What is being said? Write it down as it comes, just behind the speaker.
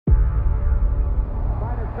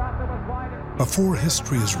Before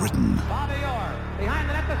history is written,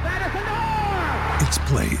 it's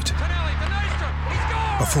played.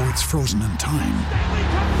 Before it's frozen in time,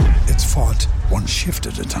 it's fought one shift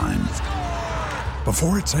at a time.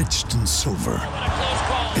 Before it's etched in silver,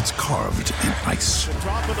 it's carved in ice.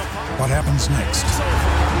 What happens next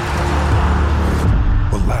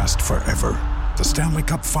will last forever. The Stanley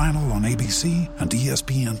Cup Final on ABC and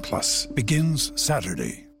ESPN Plus begins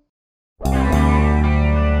Saturday.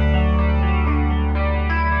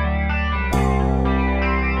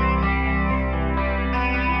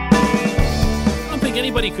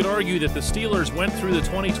 Anybody could argue that the Steelers went through the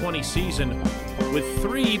 2020 season with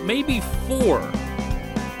 3, maybe 4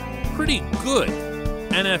 pretty good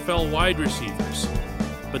NFL wide receivers.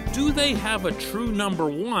 But do they have a true number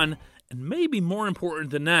one? And maybe more important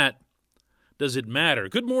than that, does it matter?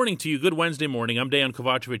 Good morning to you. Good Wednesday morning. I'm Dejan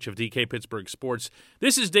Kovacevic of DK Pittsburgh Sports.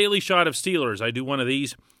 This is Daily Shot of Steelers. I do one of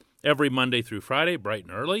these every Monday through Friday, bright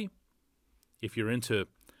and early. If you're into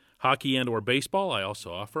hockey and or baseball, I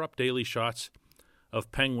also offer up daily shots of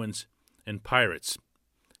Penguins and Pirates.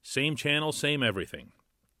 Same channel, same everything.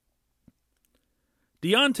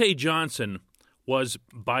 Diontae Johnson was,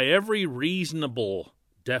 by every reasonable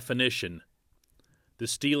definition, the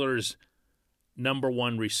Steelers' number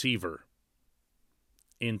one receiver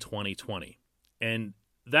in 2020. And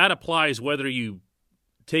that applies whether you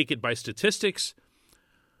take it by statistics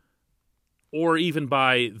or even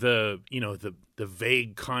by the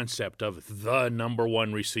vague concept of the number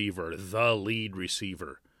one receiver, the lead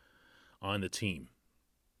receiver on the team.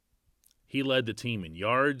 He led the team in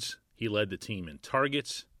yards. He led the team in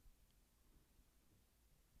targets.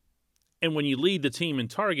 And when you lead the team in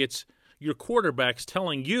targets, your quarterback's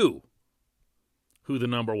telling you who the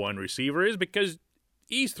number one receiver is because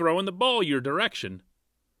he's throwing the ball your direction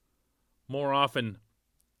more often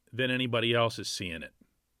than anybody else is seeing it.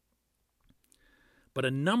 But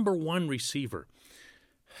a number one receiver.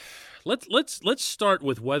 Let's start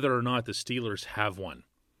with whether or not the Steelers have one.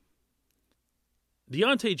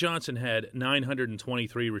 Diontae Johnson had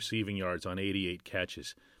 923 receiving yards on 88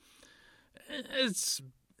 catches. That's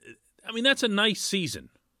a nice season.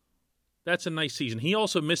 That's a nice season. He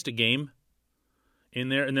also missed a game in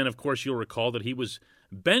there, and then of course you'll recall that he was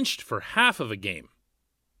benched for half of a game,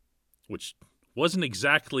 which wasn't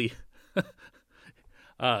exactly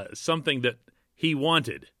something that he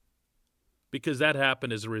wanted, because that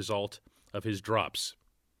happened as a result of his drops.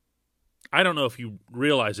 I don't know if you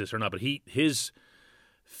realize this or not, but his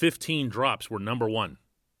 15 drops were number one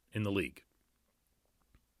in the league.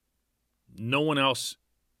 No one else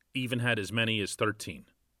even had as many as 13.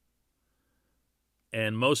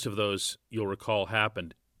 And most of those, you'll recall,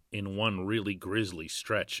 happened in one really grisly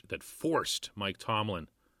stretch that forced Mike Tomlin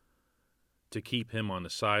to keep him on the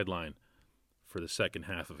sideline for the second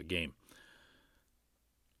half of a game.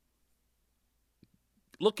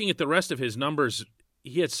 Looking at the rest of his numbers,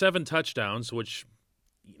 he had 7 touchdowns, which,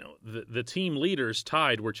 the team leaders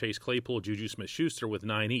tied were Chase Claypool, Juju Smith-Schuster with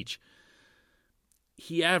 9 each.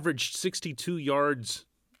 He averaged 62 yards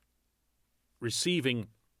receiving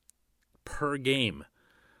per game.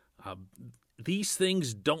 These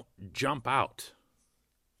things don't jump out.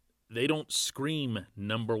 They don't scream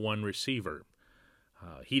number one receiver.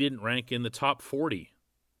 He didn't rank in the top 40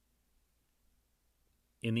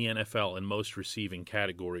 in the NFL in most receiving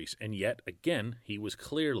categories, and yet, again, he was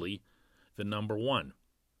clearly the number one.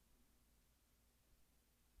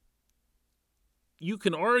 You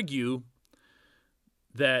can argue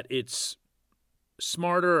that it's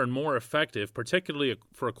smarter and more effective, particularly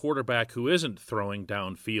for a quarterback who isn't throwing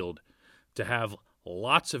downfield, to have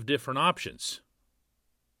lots of different options.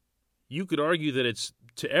 You could argue that it's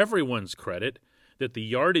to everyone's credit that the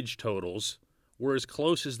yardage totals were as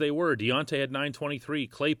close as they were. Diontae had 923,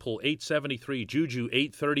 Claypool 873, Juju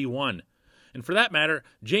 831. And for that matter,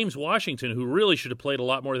 James Washington, who really should have played a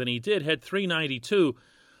lot more than he did, had 392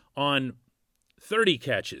 on 30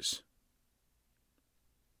 catches,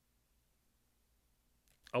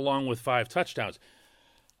 along with 5 touchdowns.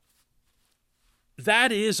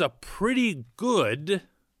 That is a pretty good,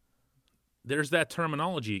 there's that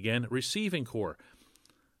terminology again, receiving core.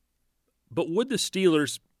 But would the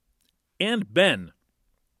Steelers and Ben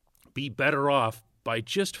be better off by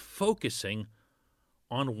just focusing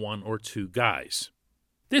on 1 or 2 guys?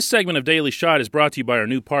 This segment of Daily Shot is brought to you by our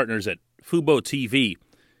new partners at Fubo TV.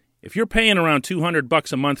 If you're paying around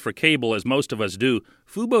 $200 a month for cable, as most of us do,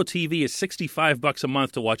 Fubo TV is $65 a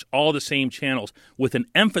month to watch all the same channels with an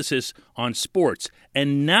emphasis on sports,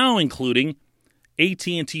 and now including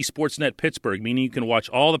AT&T Sportsnet Pittsburgh, meaning you can watch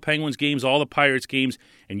all the Penguins games, all the Pirates games,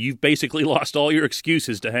 and you've basically lost all your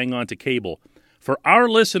excuses to hang on to cable. For our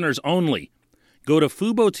listeners only, Go to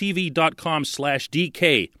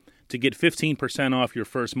FuboTV.com/DK to get 15% off your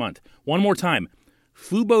first month. One more time,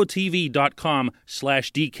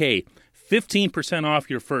 FuboTV.com/DK, 15% off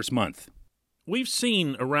your first month. We've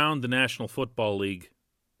seen around the National Football League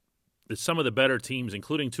that some of the better teams,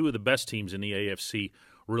 including two of the best teams in the AFC,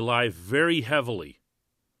 rely very heavily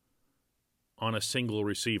on a single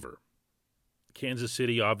receiver. Kansas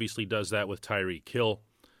City obviously does that with Tyreek Hill.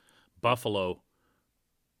 Buffalo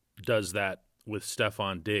does that with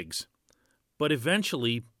Stephon Diggs. But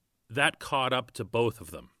eventually, that caught up to both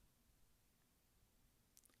of them.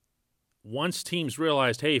 Once teams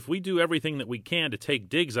realized, hey, if we do everything that we can to take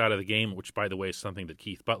Diggs out of the game, which, by the way, is something that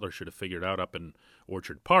Keith Butler should have figured out up in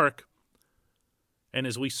Orchard Park, and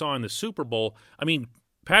as we saw in the Super Bowl, I mean,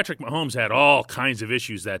 Patrick Mahomes had all kinds of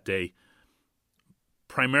issues that day,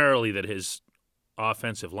 primarily that his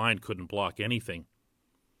offensive line couldn't block anything.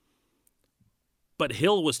 But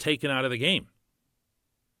Hill was taken out of the game.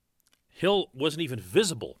 Hill wasn't even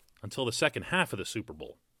visible until the second half of the Super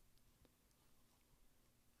Bowl.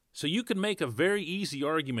 So you can make a very easy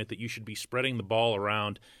argument that you should be spreading the ball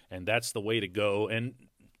around, and that's the way to go. And,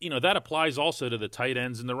 that applies also to the tight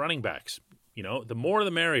ends and the running backs. The more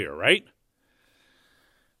the merrier, right?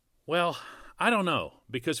 Well, I don't know,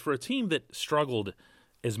 because for a team that struggled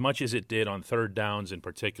as much as it did on third downs, in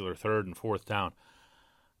particular third and fourth down,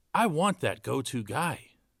 I want that go-to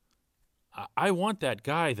guy. I want that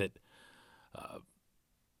guy that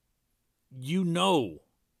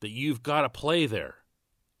that you've got to play there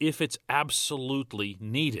if it's absolutely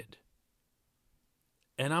needed.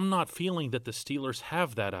 And I'm not feeling that the Steelers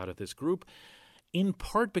have that out of this group, in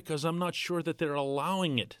part because I'm not sure that they're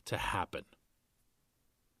allowing it to happen.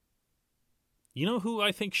 You know who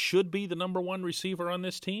I think should be the number one receiver on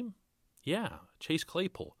this team? Yeah, Chase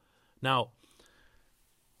Claypool. Now,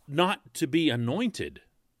 not to be anointed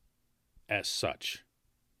as such.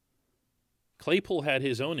 Claypool had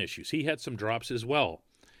his own issues. He had some drops as well.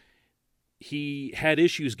 He had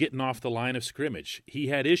issues getting off the line of scrimmage. He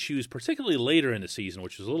had issues, particularly later in the season,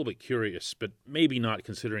 which was a little bit curious, but maybe not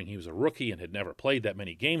considering he was a rookie and had never played that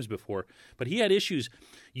many games before. But he had issues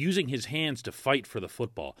using his hands to fight for the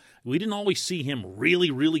football. We didn't always see him really,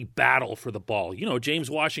 really battle for the ball, James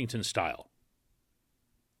Washington style.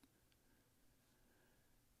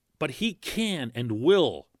 But he can and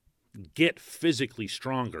will get physically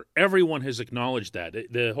stronger. Everyone has acknowledged that.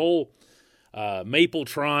 The whole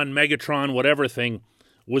Mapletron, Megatron, whatever thing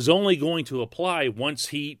was only going to apply once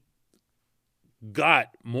he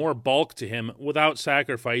got more bulk to him without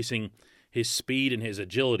sacrificing his speed and his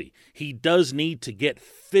agility. He does need to get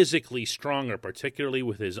physically stronger, particularly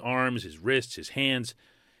with his arms, his wrists, his hands,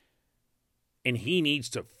 and he needs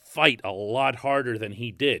to fight a lot harder than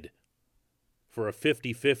he did for a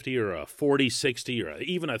 50-50 or a 40-60 or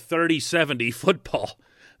even a 30-70 football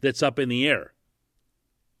that's up in the air.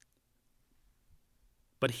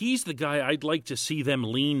 But he's the guy I'd like to see them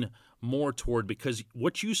lean more toward, because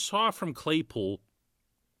what you saw from Claypool,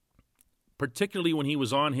 particularly when he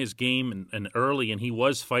was on his game and early and he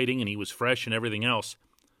was fighting and he was fresh and everything else,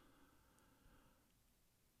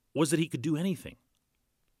 was that he could do anything.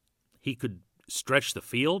 He could stretch the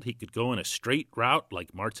field. He could go in a straight route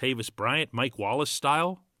like Martavis Bryant, Mike Wallace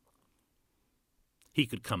style. He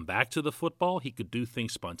could come back to the football. He could do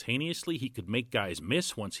things spontaneously. He could make guys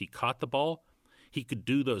miss once he caught the ball. He could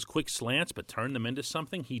do those quick slants but turn them into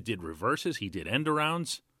something. He did reverses. He did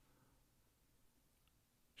end-arounds.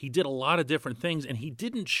 He did a lot of different things, and he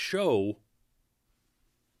didn't show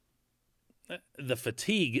the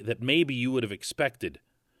fatigue that maybe you would have expected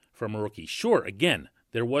from a rookie. Sure, again,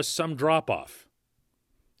 there was some drop-off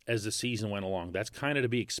as the season went along. That's kind of to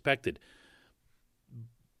be expected.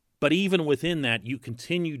 But even within that, you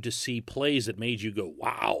continued to see plays that made you go,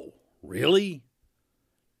 wow, really?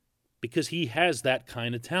 Because he has that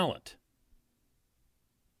kind of talent.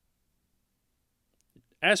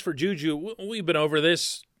 As for Juju, we've been over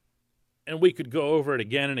this, and we could go over it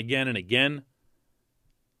again and again and again.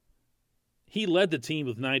 He led the team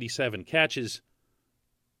with 97 catches,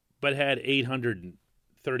 but had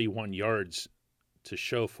 831 yards to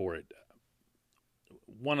show for it.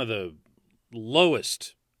 One of the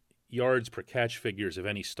lowest yards per catch figures of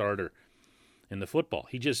any starter in the football.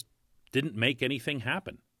 He just didn't make anything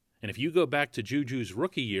happen. And if you go back to Juju's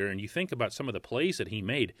rookie year and you think about some of the plays that he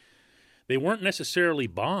made, they weren't necessarily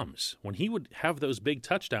bombs. When he would have those big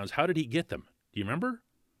touchdowns, how did he get them? Do you remember?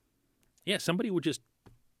 Yeah, Ben would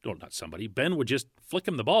just flick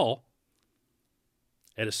him the ball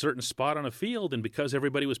at a certain spot on a field, and because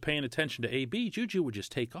everybody was paying attention to AB, Juju would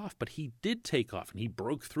just take off. But he did take off, and he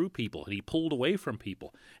broke through people, and he pulled away from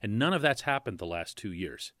people, and none of that's happened the last 2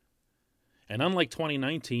 years. And unlike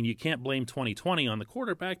 2019, you can't blame 2020 on the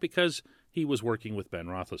quarterback because he was working with Ben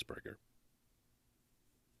Roethlisberger.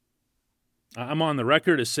 I'm on the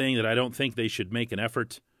record as saying that I don't think they should make an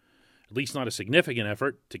effort, at least not a significant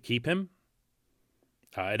effort, to keep him.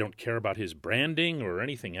 I don't care about his branding or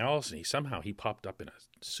anything else, and somehow he popped up in a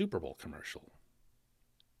Super Bowl commercial.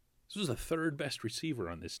 This was the third best receiver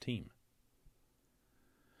on this team.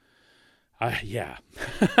 I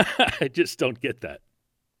just don't get that.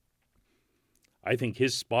 I think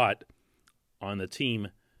his spot on the team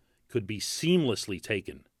could be seamlessly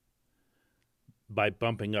taken by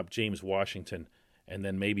bumping up James Washington and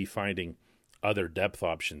then maybe finding other depth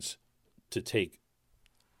options to take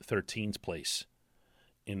 13's place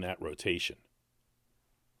in that rotation.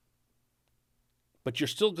 But you're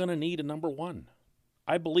still going to need a number one.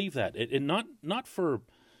 I believe that. And not for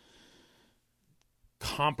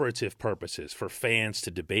comparative purposes, for fans to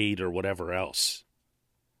debate or whatever else.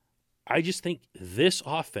 I just think this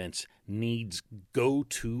offense needs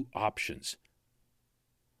go-to options.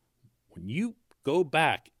 When you go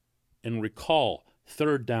back and recall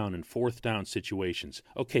third down and fourth down situations,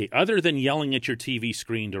 okay, other than yelling at your TV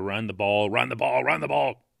screen to run the ball,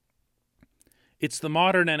 it's the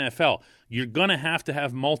modern NFL. You're going to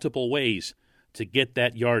have multiple ways to get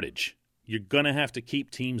that yardage. You're going to have to keep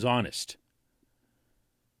teams honest.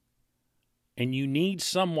 And you need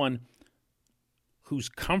someone who's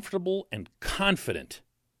comfortable and confident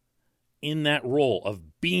in that role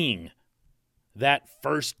of being that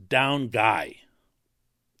first down guy.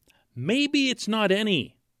 Maybe it's not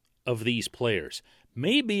any of these players.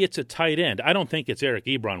 Maybe it's a tight end. I don't think it's Eric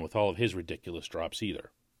Ebron with all of his ridiculous drops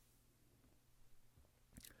either.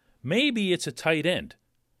 Maybe it's a tight end.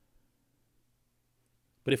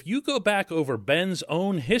 But if you go back over Ben's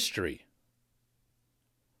own history,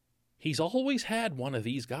 he's always had one of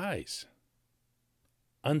these guys.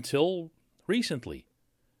 Until recently.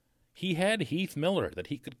 He had Heath Miller that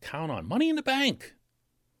he could count on. Money in the bank.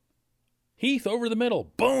 Heath over the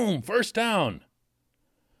middle. Boom, first down.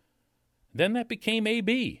 Then that became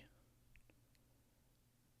AB.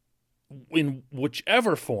 In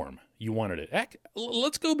whichever form you wanted it. Heck,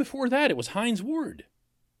 let's go before that. It was Hines Ward.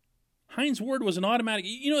 Hines Ward was an automatic.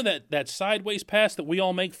 You know that sideways pass that we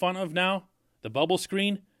all make fun of now? The bubble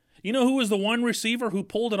screen? You know who was the one receiver who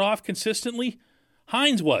pulled it off consistently?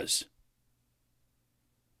 Hines was.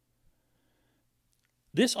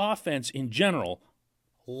 This offense in general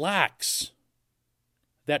lacks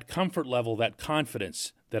that comfort level, that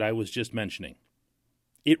confidence that I was just mentioning.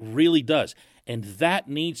 It really does. And that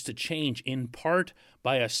needs to change in part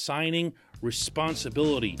by assigning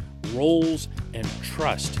responsibility, roles, and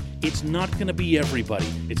trust. It's not going to be everybody.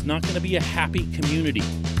 It's not going to be a happy community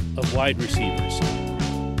of wide receivers.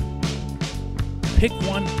 Pick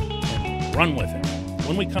one and run with it.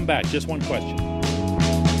 When we come back, just one question.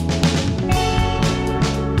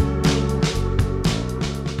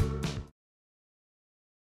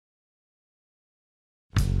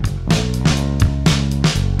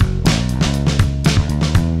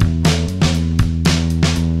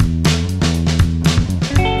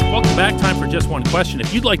 Welcome back. Time for just one question.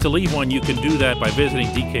 If you'd like to leave one, you can do that by visiting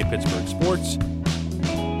DK Pittsburgh Sports.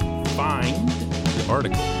 Find the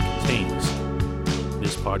article that contains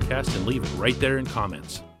this podcast and leave it right there in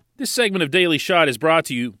comments. This segment of Daily Shot is brought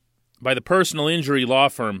to you by the personal injury law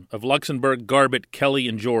firm of Luxembourg, Garbett, Kelly,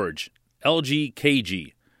 and George,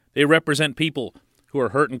 LGKG. They represent people who are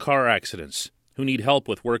hurt in car accidents, who need help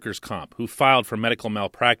with workers' comp, who filed for medical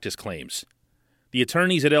malpractice claims. The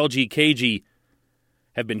attorneys at LGKG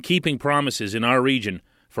have been keeping promises in our region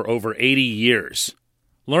for over 80 years.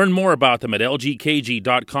 Learn more about them at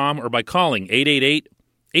lgkg.com or by calling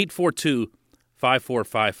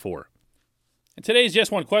 888-842-5454. And today's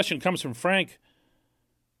Just One Question comes from Frank,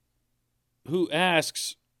 who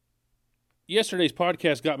asks, yesterday's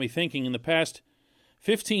podcast got me thinking, in the past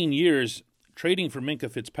 15 years, trading for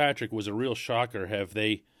Minkah Fitzpatrick was a real shocker. Have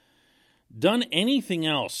they done anything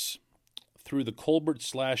else through the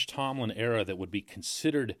Colbert/Tomlin era that would be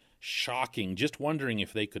considered shocking? Just wondering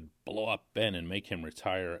if they could blow up Ben and make him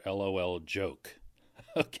retire. LOL joke.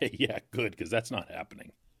 Okay, yeah, good, because that's not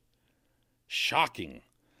happening. Shocking.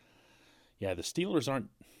 Yeah, the Steelers aren't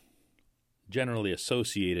generally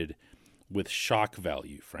associated with shock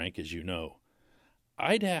value, Frank, as you know.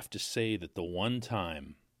 I'd have to say that the one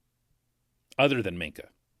time, other than Minkah,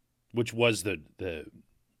 which was the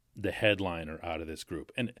headliner out of this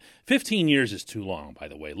group, and 15 years is too long, by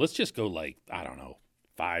the way. Let's just go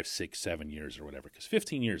 5, 6, 7 years or whatever, because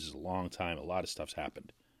 15 years is a long time. A lot of stuff's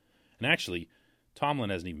happened. And actually, Tomlin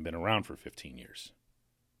hasn't even been around for 15 years.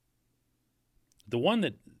 The one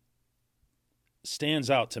that stands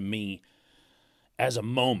out to me as a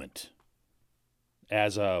moment,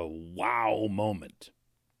 as a wow moment,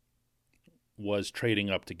 was trading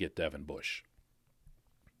up to get Devin Bush.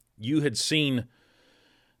 You had seen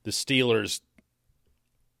the Steelers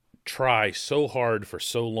try so hard for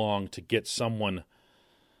so long to get someone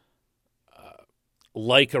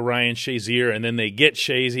like a Ryan Shazier, and then they get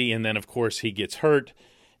Shazy, and then, of course, he gets hurt.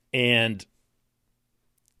 And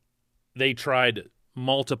they tried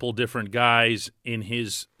multiple different guys in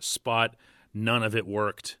his spot. None of it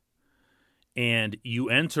worked. And you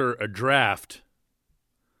enter a draft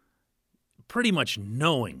pretty much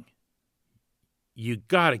knowing you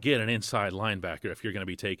got to get an inside linebacker if you're going to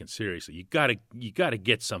be taken seriously. You got to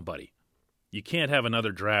get somebody. You can't have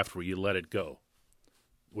another draft where you let it go,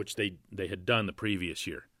 which they had done the previous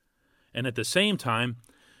year. And at the same time,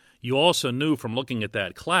 you also knew from looking at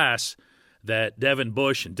that class that Devin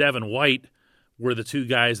Bush and Devin White were the two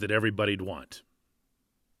guys that everybody'd want.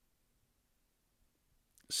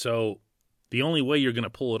 So the only way you're going to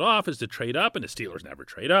pull it off is to trade up, and the Steelers never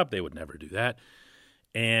trade up. They would never do that.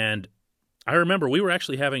 And I remember we were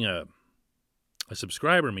actually having a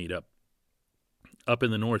subscriber meetup up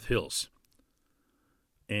in the North Hills.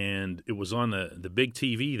 And it was on the big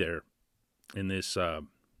TV there in this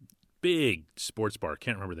big sports bar.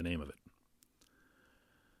 Can't remember the name of it.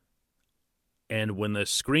 And when the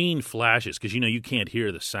screen flashes, because you can't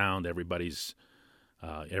hear the sound, everybody's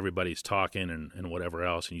talking and whatever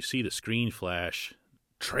else, and you see the screen flash,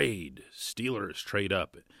 trade, Steelers trade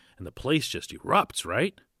up, and the place just erupts,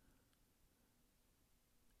 right?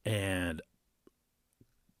 And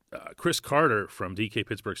Chris Carter from DK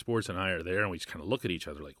Pittsburgh Sports and I are there, and we just kind of look at each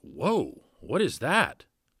other like, whoa, what is that?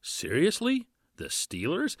 Seriously? The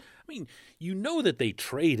Steelers? I mean, you know that they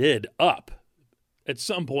traded up at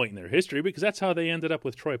some point in their history because that's how they ended up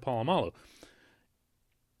with Troy Polamalu.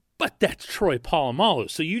 But that's Troy Polamalu,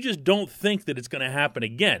 so you just don't think that it's going to happen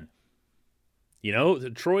again.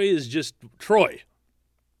 Troy is just Troy.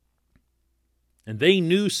 And they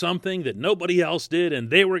knew something that nobody else did, and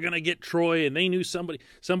they were going to get Troy, and they knew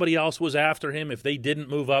somebody else was after him if they didn't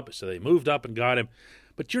move up, so they moved up and got him.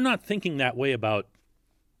 But you're not thinking that way about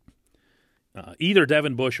either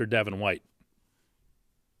Devin Bush or Devin White.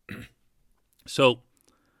 So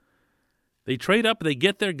they trade up, they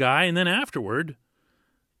get their guy, and then afterward,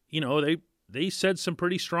 they said some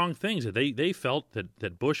pretty strong things. They felt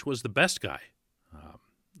that Bush was the best guy.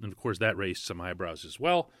 And, of course, that raised some eyebrows as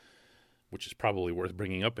well, which is probably worth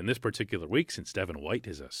bringing up in this particular week since Devin White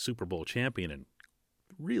is a Super Bowl champion and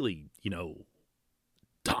really,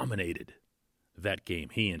 dominated that game.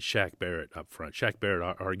 He and Shaq Barrett up front. Shaq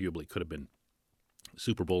Barrett arguably could have been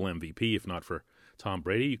Super Bowl MVP if not for Tom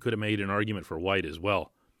Brady. You could have made an argument for White as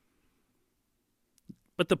well.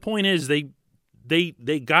 But the point is they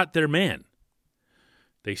got their man.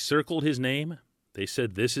 They circled his name. They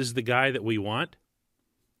said, this is the guy that we want.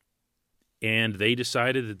 And they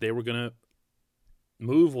decided that they were going to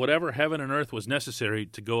move whatever heaven and earth was necessary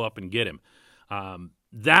to go up and get him.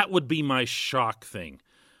 That would be my shock thing.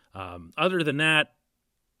 Other than that,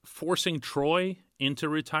 forcing Troy into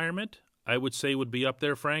retirement, I would say would be up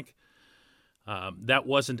there, Frank. That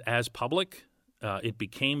wasn't as public. It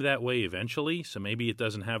became that way eventually, so maybe it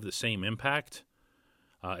doesn't have the same impact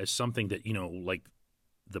as something that, like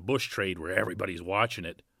the Bush trade where everybody's watching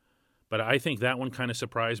it. But I think that one kind of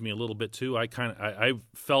surprised me a little bit too. I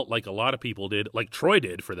felt like a lot of people did, like Troy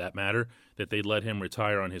did for that matter, that they'd let him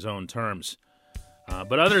retire on his own terms.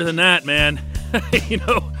 But other than that, man,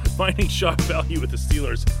 finding shock value with the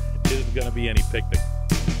Steelers isn't going to be any picnic.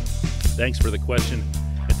 Thanks for the question.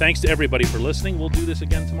 And thanks to everybody for listening. We'll do this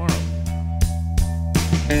again tomorrow.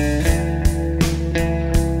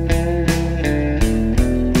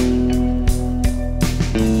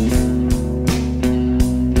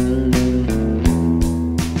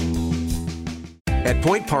 At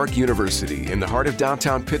Point Park University, in the heart of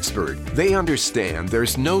downtown Pittsburgh, they understand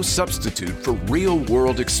there's no substitute for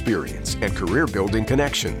real-world experience and career-building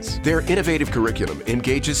connections. Their innovative curriculum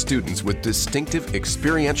engages students with distinctive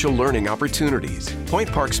experiential learning opportunities.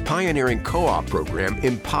 Point Park's pioneering co-op program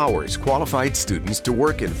empowers qualified students to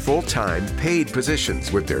work in full-time, paid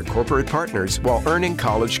positions with their corporate partners while earning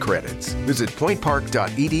college credits. Visit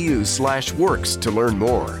pointpark.edu/works to learn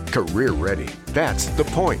more. Career ready. That's the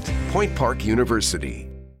point. Point Park University.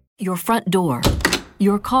 Your front door,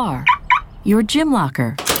 your car, your gym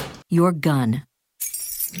locker, your gun.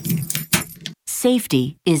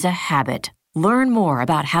 Safety is a habit. Learn more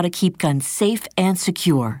about how to keep guns safe and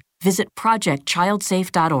secure. Visit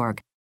ProjectChildSafe.org.